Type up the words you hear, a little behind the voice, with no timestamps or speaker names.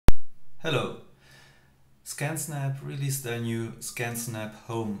Hello! ScanSnap released their new ScanSnap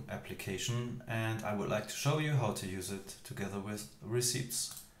Home application, and I would like to show you how to use it together with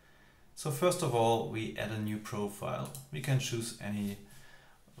receipts. So first of all, we add a new profile. We can choose any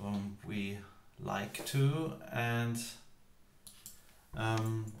we like to, and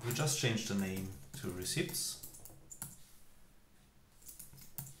we just change the name to receipts.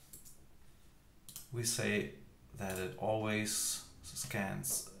 We say that it always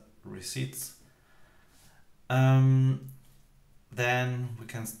scans receipts. Then we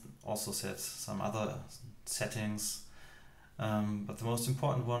can also set some other settings, but the most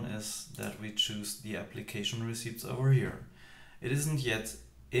important one is that we choose the application receipts over here. It isn't yet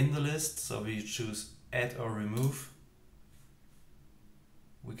in the list, so we choose add or remove.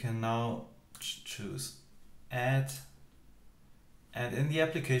 We can now choose add, and in the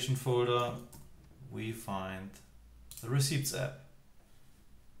application folder we find the receipts app.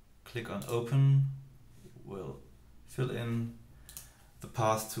 Click on open. We'll fill in the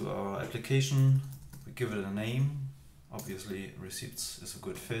path to our application. We give it a name. Obviously receipts is a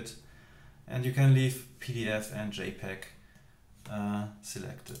good fit, and you can leave PDF and JPEG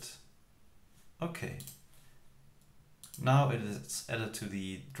selected. Okay, now it is added to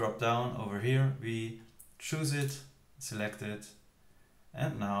the drop down over here. We choose it, select it,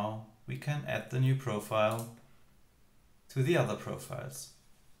 and now we can add the new profile to the other profiles.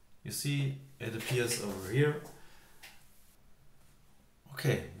 You see it appears over here.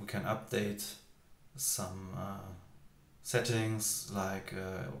 Okay, we can update some settings like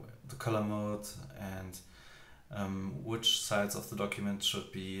the color mode and which sides of the document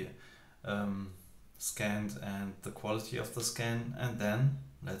should be scanned and the quality of the scan, and then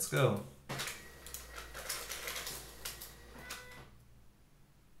let's go.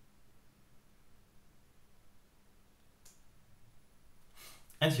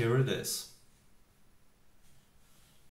 And here it is.